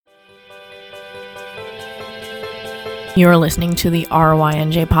You're listening to the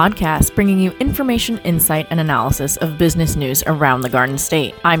RYNJ podcast, bringing you information, insight, and analysis of business news around the Garden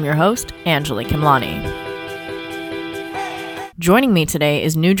State. I'm your host, Anjali Kimlani. Joining me today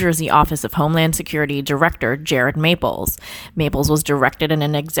is New Jersey Office of Homeland Security Director Jared Maples. Maples was directed in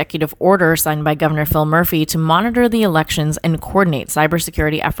an executive order signed by Governor Phil Murphy to monitor the elections and coordinate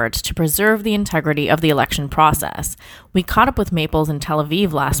cybersecurity efforts to preserve the integrity of the election process. We caught up with Maples in Tel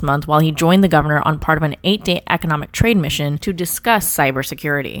Aviv last month while he joined the governor on part of an 8-day economic trade mission to discuss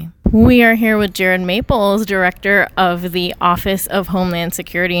cybersecurity. We are here with Jared Maples, Director of the Office of Homeland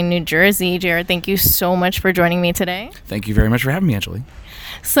Security in New Jersey. Jared, thank you so much for joining me today. Thank you very much for having me, Anjali.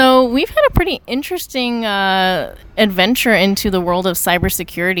 So we've had a pretty interesting adventure into the world of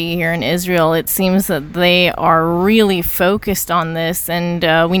cybersecurity here in Israel. It seems that they are really focused on this,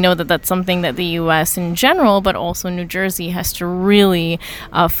 and we know that that's something that the U.S. in general, but also New Jersey has to really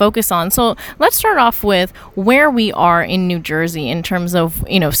focus on. So let's start off with where we are in New Jersey in terms of,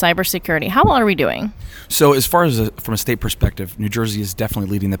 cybersecurity. How well are we doing? So as far as from a state perspective, New Jersey is definitely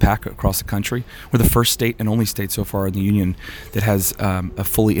leading the pack across the country. We're the first state and only state so far in the union that has a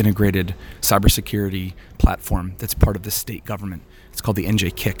fully integrated cybersecurity platform that's part of the state government. It's called the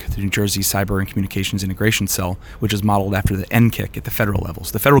NJKIC, the New Jersey Cyber and Communications Integration Cell, which is modeled after the NKIC at the federal level.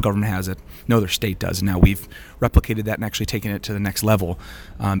 So the federal government has it, no other state does, and now we've replicated that and actually taken it to the next level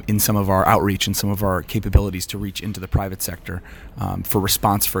in some of our outreach and some of our capabilities to reach into the private sector for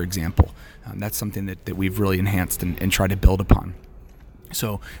response, for example. That's something that we've really enhanced and tried to build upon.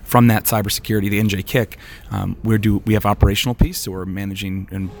 So from that cybersecurity, the NJKIC, we have operational piece, so we're managing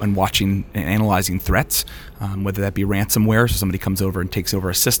and watching and analyzing threats, whether that be ransomware, so somebody comes over and takes over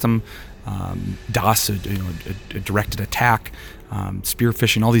a system, DOS, a directed attack, spear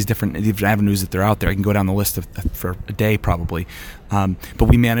phishing, all these different avenues that they're out there. I can go down the list for a day probably. But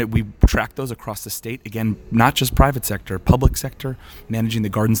we track those across the state. Again, not just private sector, public sector, managing the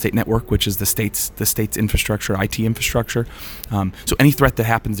Garden State Network, which is the state's infrastructure, IT infrastructure. So any threat that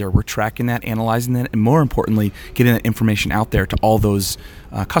happens there, we're tracking that, analyzing that, and more importantly, getting that information out there to all those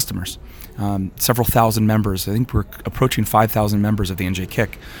customers. Several thousand members. I think we're approaching 5,000 members of the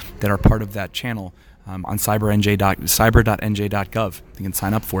NJKIC that are part of that channel on cyber.nj.gov. You can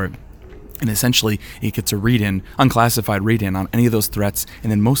sign up for it. And essentially, it gets a read-in, unclassified read-in on any of those threats,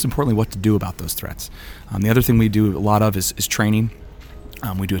 and then most importantly, what to do about those threats. The other thing we do a lot of is training.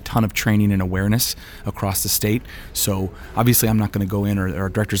 We do a ton of training and awareness across the state. So obviously I'm not going to go in, or our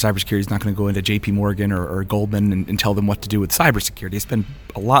Director of Cybersecurity is not going to go into JP Morgan or Goldman and tell them what to do with cybersecurity. They spend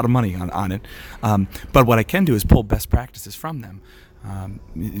a lot of money on it. But what I can do is pull best practices from them.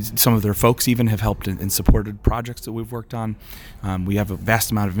 Some of their folks even have helped and supported projects that we've worked on. We have a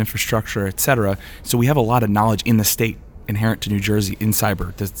vast amount of infrastructure, et cetera. So we have a lot of knowledge in the state inherent to New Jersey in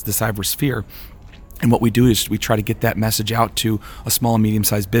cyber, the cyber sphere. And what we do is we try to get that message out to a small and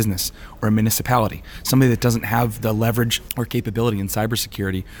medium-sized business or a municipality, somebody that doesn't have the leverage or capability in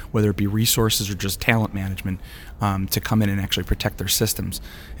cybersecurity, whether it be resources or just talent management, to come in and actually protect their systems.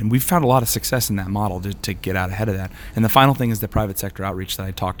 And we've found a lot of success in that model to get out ahead of that. And the final thing is the private sector outreach that I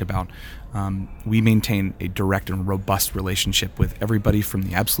talked about. We maintain a direct and robust relationship with everybody from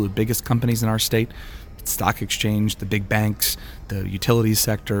the absolute biggest companies in our state, stock exchange, the big banks, the utilities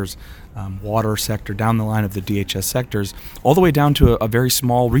sectors, water sector, down the line of the DHS sectors, all the way down to a very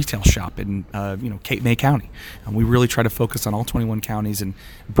small retail shop in Cape May County. And we really try to focus on all 21 counties and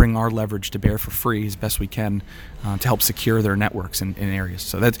bring our leverage to bear for free as best we can to help secure their networks in areas.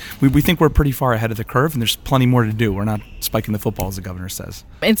 So that's we think we're pretty far ahead of the curve, and there's plenty more to do. We're not spiking the football, as the governor says.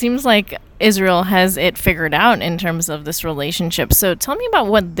 It seems like Israel has it figured out in terms of this relationship. So tell me about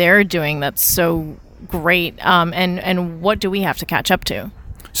what they're doing that's so great, and what do we have to catch up to?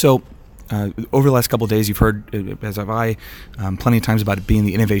 So over the last couple of days, you've heard, as have I, plenty of times about it being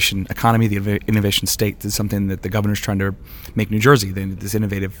the innovation economy, the innovation state. This is something that the governor's trying to make New Jersey, this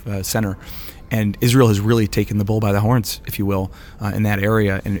innovative center. And Israel has really taken the bull by the horns, if you will, in that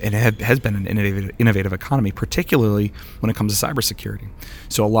area, and it has been an innovative economy, particularly when it comes to cybersecurity.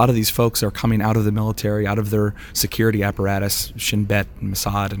 So a lot of these folks are coming out of the military, out of their security apparatus, Shin Bet and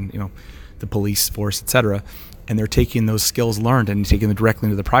Mossad, and the police force, et cetera, and they're taking those skills learned and taking them directly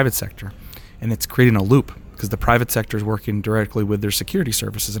into the private sector. And it's creating a loop because the private sector is working directly with their security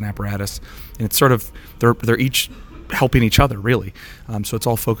services and apparatus. And it's sort of, they're each helping each other, really. So it's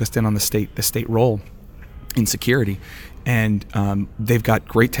all focused in on the state role in security. And they've got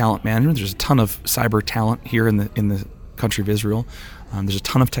great talent management. There's a ton of cyber talent here in the country of Israel. There's a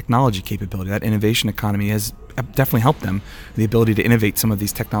ton of technology capability. That innovation economy has definitely helped them. The ability to innovate some of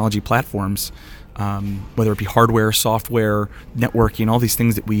these technology platforms, whether it be hardware, software, networking, all these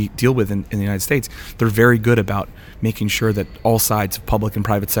things that we deal with in the United States, they're very good about making sure that all sides of public and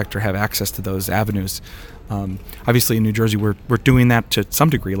private sector have access to those avenues. Obviously, in New Jersey, we're doing that to some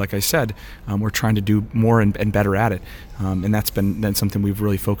degree. Like I said, we're trying to do more and better at it, and that's something we've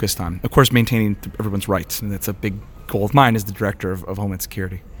really focused on. Of course, maintaining everyone's rights, and that's a big goal of mine as the director of Homeland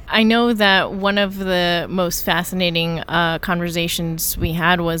Security. I know that one of the most fascinating conversations we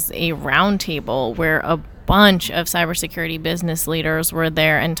had was a roundtable where a bunch of cybersecurity business leaders were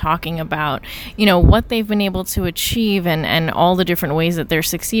there and talking about, what they've been able to achieve and all the different ways that they're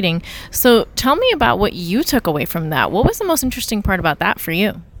succeeding. So tell me about what you took away from that. What was the most interesting part about that for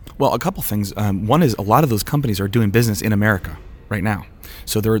you? Well, a couple things. One is a lot of those companies are doing business in America right now.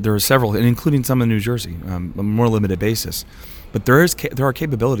 So there are several, and including some in New Jersey, on a more limited basis. But there are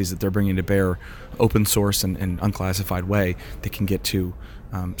capabilities that they're bringing to bear, open source and unclassified way, that can get to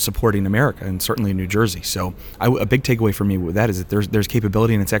supporting America, and certainly in New Jersey. So a big takeaway for me with that is that there's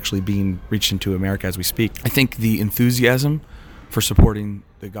capability, and it's actually being reached into America as we speak. I think the enthusiasm for supporting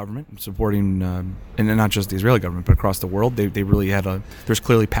the government, supporting, and not just the Israeli government, but across the world, they really had there's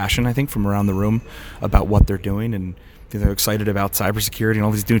clearly passion, I think, from around the room about what they're doing, and they're excited about cybersecurity and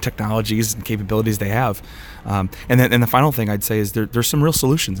all these new technologies and capabilities they have. And the final thing I'd say is there's some real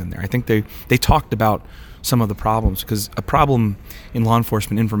solutions in there. I think they talked about some of the problems, because a problem in law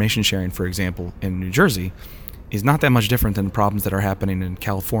enforcement information sharing, for example, in New Jersey, is not that much different than the problems that are happening in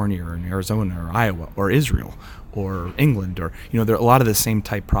California or in Arizona or Iowa or Israel or England, or there are a lot of the same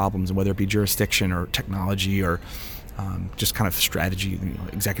type problems, whether it be jurisdiction or technology or just kind of strategy,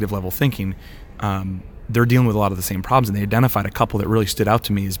 executive level thinking. They're dealing with a lot of the same problems, and they identified a couple that really stood out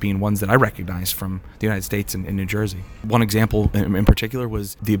to me as being ones that I recognized from the United States and New Jersey. One example in particular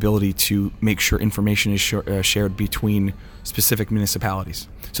was the ability to make sure information is shared between specific municipalities.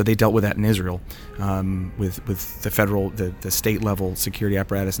 So they dealt with that in Israel, with the federal, the state level security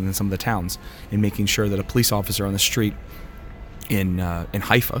apparatus, and then some of the towns, in making sure that a police officer on the street in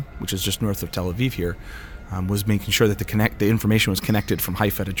Haifa, which is just north of Tel Aviv here, was making sure that the information was connected from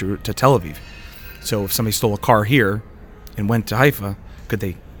Haifa to Tel Aviv. So if somebody stole a car here and went to Haifa, could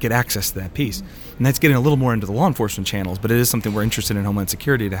they get access to that piece? And that's getting a little more into the law enforcement channels, but it is something we're interested in Homeland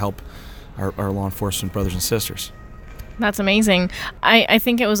Security to help our law enforcement brothers and sisters. That's amazing. I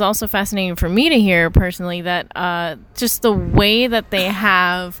think it was also fascinating for me to hear personally that just the way that they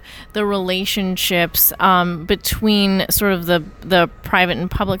have the relationships between sort of the private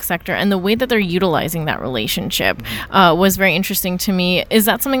and public sector, and the way that they're utilizing that relationship was very interesting to me. Is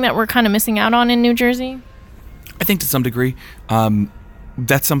that something that we're kind of missing out on in New Jersey? I think to some degree.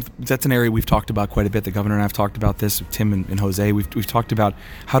 That's an area we've talked about quite a bit. The governor and I have talked about this, Tim and Jose. We've talked about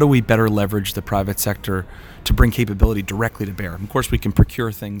how do we better leverage the private sector to bring capability directly to bear. Of course, we can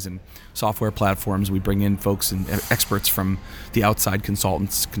procure things and software platforms. We bring in folks and experts from the outside,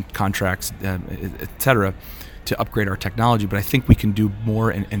 consultants, contracts, et cetera, to upgrade our technology. But I think we can do more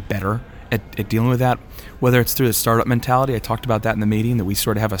and better at dealing with that, whether it's through the startup mentality. I talked about that in the meeting, that we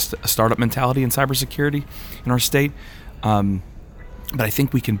sort of have a startup mentality in cybersecurity in our state. But I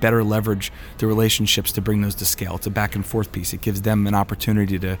think we can better leverage the relationships to bring those to scale. It's a back and forth piece. It gives them an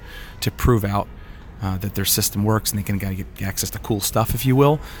opportunity to prove out that their system works, and they can get access to cool stuff, if you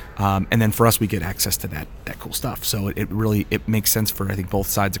will. And then for us, we get access to that cool stuff. So it really makes sense for, I think, both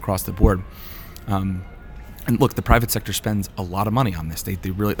sides across the board. And look, the private sector spends a lot of money on this. They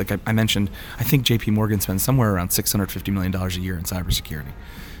really, like I mentioned, I think JP Morgan spends somewhere around $650 million a year in cybersecurity.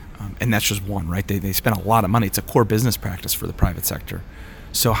 And that's just one, right? They spend a lot of money. It's a core business practice for the private sector.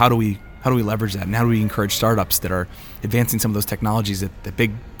 So how do we leverage that? And how do we encourage startups that are advancing some of those technologies that the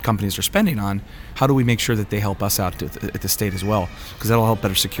big companies are spending on? How do we make sure that they help us out at the state as well? Because that'll help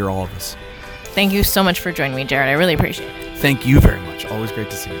better secure all of us. Thank you so much for joining me, Jared. I really appreciate it. Thank you very much. Always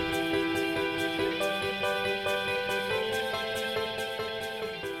great to see you.